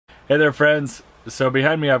Hey there friends, so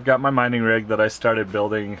behind me I've got my mining rig that I started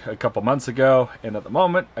building a couple months ago, and at the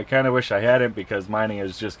moment I kind of wish I hadn't because mining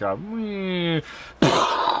has just gone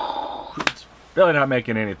it's really not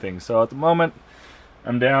making anything. So at the moment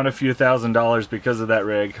I'm down a few $1,000s because of that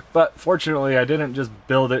rig, but fortunately I didn't just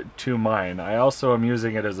build it to mine. I also am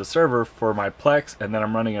using it as a server for my Plex, and then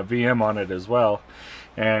I'm running a VM on it as well.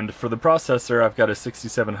 And for the processor I've got a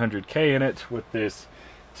 6700K in it with this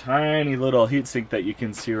tiny little heatsink that you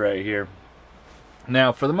can see right here.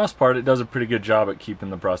 Now for the most part it does a pretty good job at keeping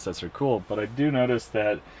the processor cool, but I do notice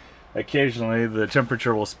that occasionally the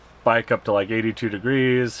temperature will spike up to like 82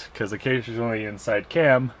 degrees because occasionally inside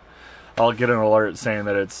cam I'll get an alert saying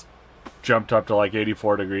that it's jumped up to like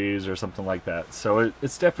 84 degrees or something like that. So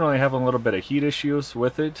it's definitely having a little bit of heat issues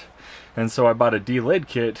with it, and so I bought a Delid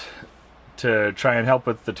kit to try and help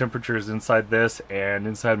with the temperatures inside this and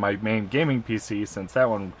inside my main gaming PC, since that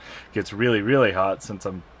one gets really hot since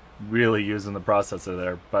I'm really using the processor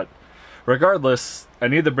there. But regardless, I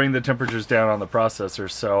need to bring the temperatures down on the processor,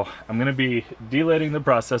 so I'm going to be delidding the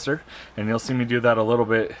processor, and you'll see me do that a little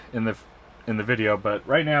bit in the video. But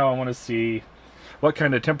right now I want to see what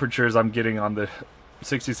kind of temperatures I'm getting on the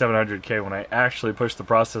 6700K when I actually push the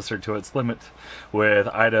processor to its limit with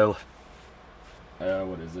IDA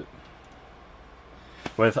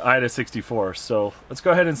with IDA 64. So let's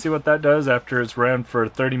go ahead and see what that does after it's ran for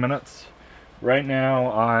 30 minutes. Right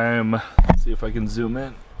now let's see if I can zoom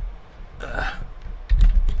in. Yeah.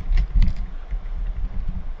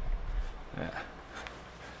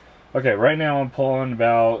 Okay, right now I'm pulling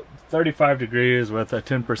about 35 degrees with a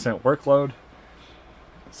 10% workload.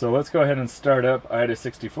 So let's go ahead and start up IDA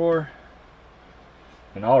 64.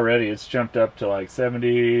 And already it's jumped up to like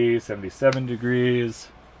 70, 77 degrees.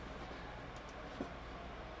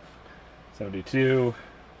 72,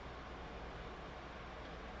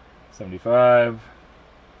 75.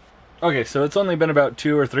 Okay, so it's only been about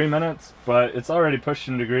 2 or 3 minutes, but it's already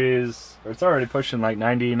pushing degrees, or it's already pushing like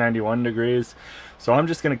 90, 91 degrees. So I'm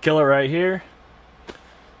just gonna kill it right here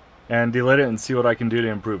and delid it and see what I can do to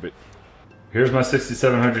improve it. Here's my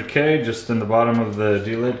 6700K just in the bottom of the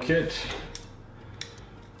delid kit.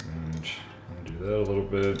 And I'll do that a little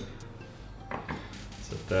bit.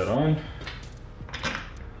 Set that on.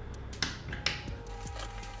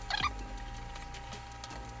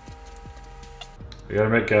 I gotta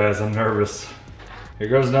admit guys, I'm nervous. Here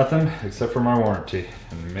goes nothing except for my warranty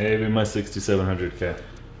and maybe my 6700K.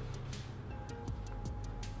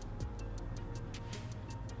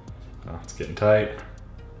 Oh, it's getting tight.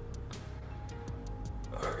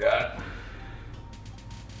 Oh god.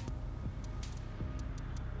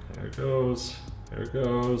 There it goes. There it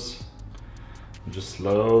goes. I'm just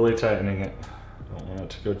slowly tightening it. Don't want it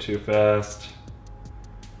to go too fast.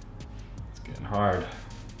 It's getting hard.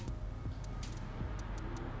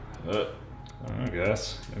 I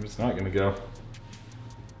guess maybe it's not gonna go.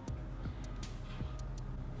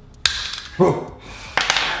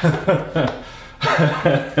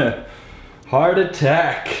 Heart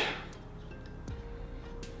attack.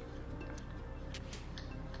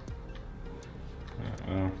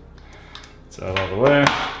 It's out all the way.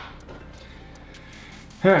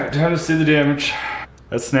 Alright, time to see the damage.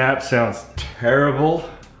 That snap sounds terrible,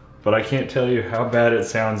 but I can't tell you how bad it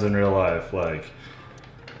sounds in real life. Like,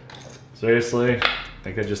 seriously, I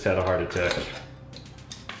think I just had a heart attack.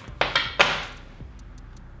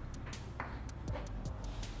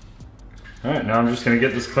 Alright, now I'm just going to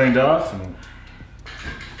get this cleaned off and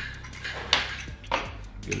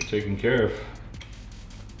get it taken care of.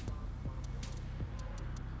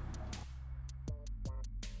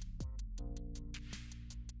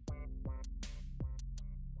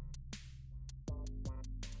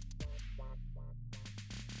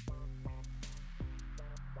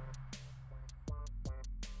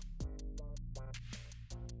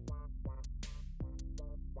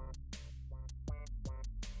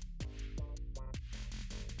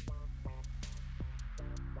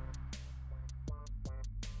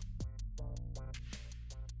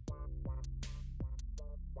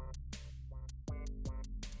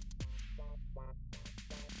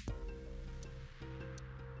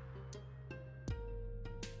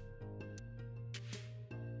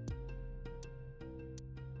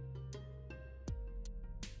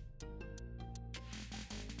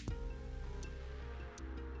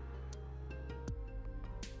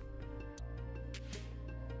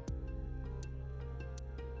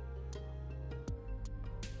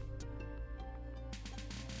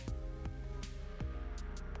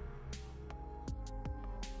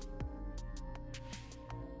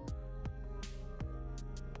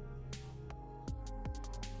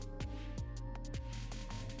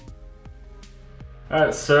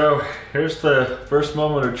 Alright, so here's the first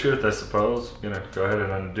moment of truth, I suppose. I'm gonna go ahead and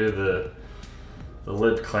undo the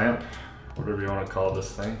lid clamp, whatever you want to call this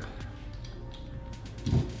thing.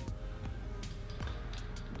 I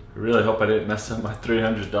really hope I didn't mess up my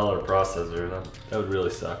 $300 processor. That would really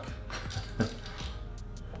suck.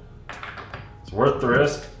 It's worth the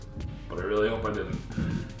risk, but I really hope I didn't.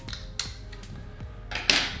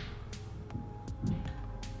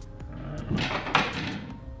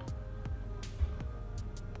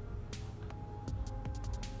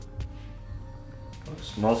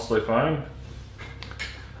 Looks mostly fine.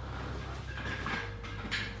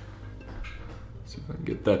 See if I can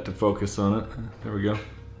get that to focus on it. There we go.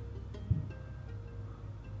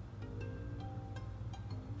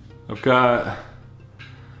 I've got, I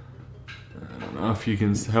don't know if you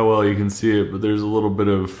can, how well you can see it, but there's a little bit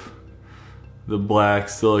of the black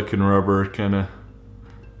silicone rubber kind of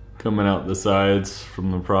coming out the sides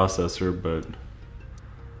from the processor, but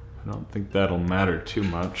I don't think that'll matter too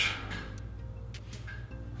much.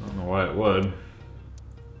 I don't know why it would.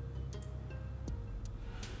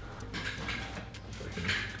 If I can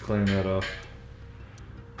clean that off.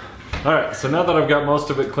 Alright, so now that I've got most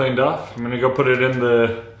of it cleaned off, I'm gonna go put it in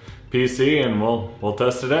the PC and we'll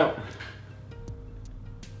test it out.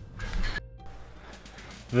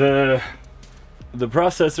 The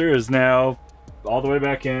processor is now all the way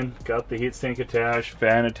back in, got the heatsink attached,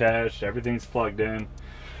 fan attached, everything's plugged in.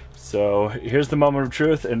 So here's the moment of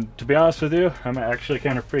truth, and to be honest with you, I'm actually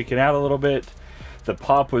kind of freaking out a little bit. The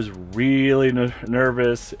pop was really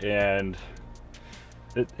nervous, and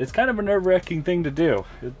it's kind of a nerve-wracking thing to do.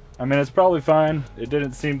 I mean, it's probably fine. It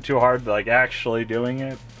didn't seem too hard, like actually doing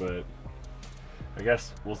it, but I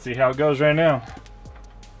guess we'll see how it goes right now.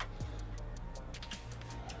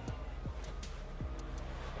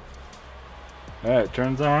 Alright,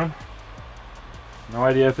 turns on. No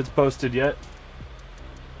idea if it's posted yet.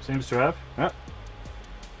 Seems to have. Yeah.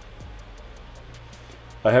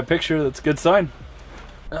 I have a picture, that's a good sign.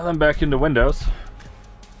 Now I'm back into Windows.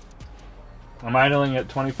 I'm idling at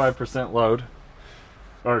 25% load.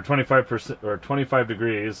 Or 25% or 25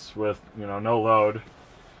 degrees with, you know, no load.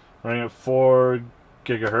 Running at 4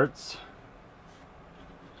 gigahertz.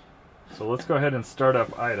 So let's go ahead and start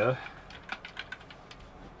up IDA.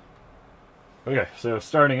 Okay, so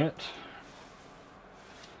starting it.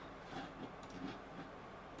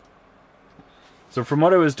 So from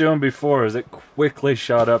what I was doing before, is it quickly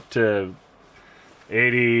shot up to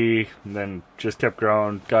 80, and then just kept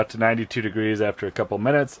growing, got to 92 degrees after a couple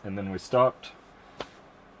minutes, and then we stopped.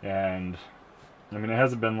 And I mean, it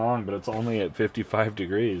hasn't been long, but it's only at 55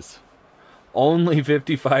 degrees. Only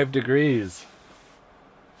 55 degrees.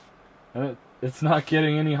 And it's not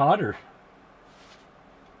getting any hotter.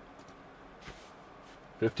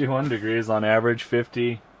 51 degrees on average,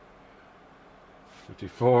 50,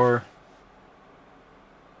 54.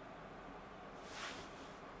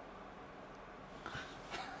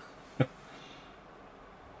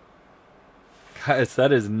 Guys,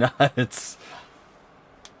 that is nuts.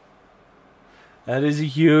 That is a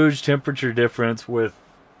huge temperature difference with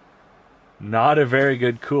not a very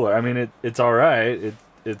good cooler. I mean, it's alright.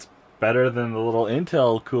 It's better than the little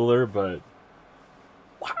Intel cooler, but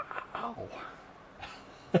wow.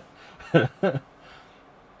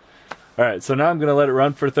 Alright, so now I'm going to let it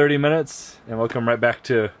run for 30 minutes, and we'll come right back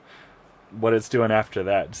to what it's doing after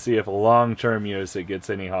that. See if long-term use it gets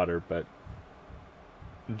any hotter, but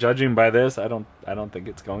judging by this, I don't think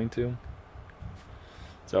it's going to.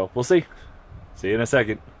 So we'll see. See you in a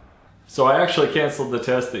second. So I actually canceled the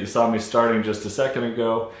test that you saw me starting just a second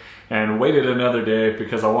ago and waited another day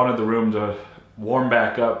because I wanted the room to warm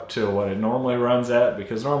back up to what it normally runs at,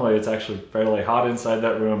 because normally it's actually fairly hot inside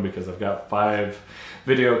that room because I've got 5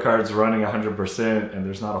 video cards running 100% and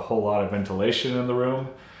there's not a whole lot of ventilation in the room.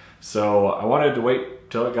 So I wanted to wait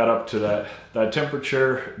till it got up to that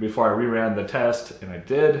temperature before I reran the test, and I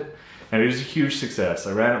did, and it was a huge success.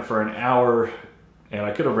 I ran it for an hour, and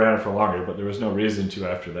I could have ran it for longer, but there was no reason to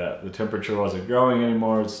after that. The temperature wasn't growing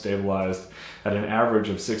anymore, it's stabilized at an average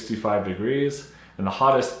of 65 degrees, and the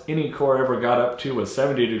hottest any core ever got up to was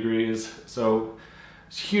 70 degrees, so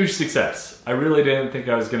it's a huge success. I really didn't think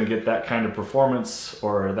I was going to get that kind of performance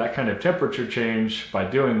or that kind of temperature change by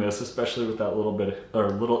doing this, especially with that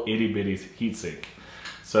little itty bitty heatsink.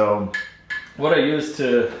 So what I used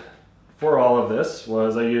for all of this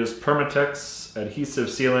was I used Permatex adhesive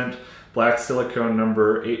sealant black silicone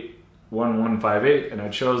number 81158, and I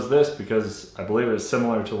chose this because I believe it's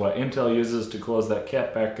similar to what Intel uses to close that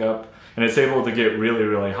cap back up, and it's able to get really,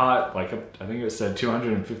 really hot, like I think it said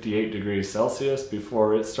 258 degrees Celsius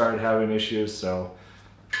before it started having issues. So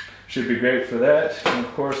Should be great for that. And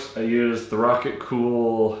of course, I use the Rockit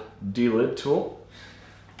Cool Delid tool,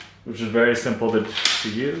 which is very simple to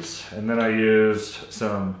use. And then I used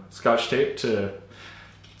some Scotch tape to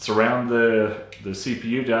surround the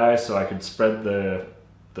CPU die so I could spread the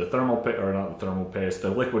thermal paste, or not the thermal paste, the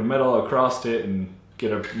liquid metal across it and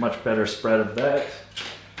get a much better spread of that.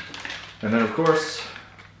 And then of course,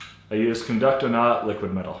 I used Conductonaut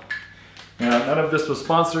liquid metal. Now, none of this was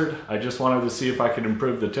sponsored. I just wanted to see if I could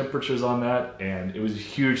improve the temperatures on that, and it was a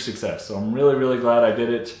huge success. So I'm really, really glad I did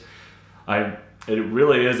it. It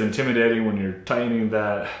really is intimidating when you're tightening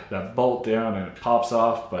that bolt down and it pops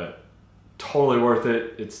off, but totally worth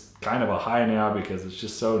it. It's kind of a high now because it's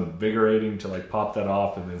just so invigorating to like pop that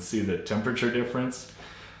off and then see the temperature difference.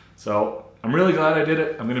 So I'm really glad I did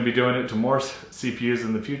it. I'm gonna be doing it to more CPUs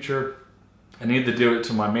in the future. I need to do it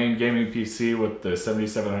to my main gaming PC with the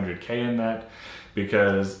 7700K in that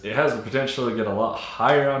because it has the potential to get a lot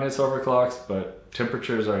higher on its overclocks, but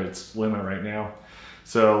temperatures are its limit right now.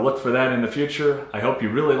 So look for that in the future. I hope you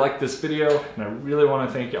really liked this video, and I really want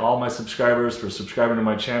to thank all my subscribers for subscribing to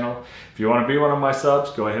my channel. If you want to be one of my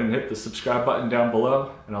subs, go ahead and hit the subscribe button down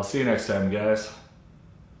below, and I'll see you next time, guys.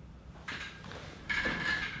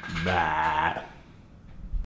 Bye.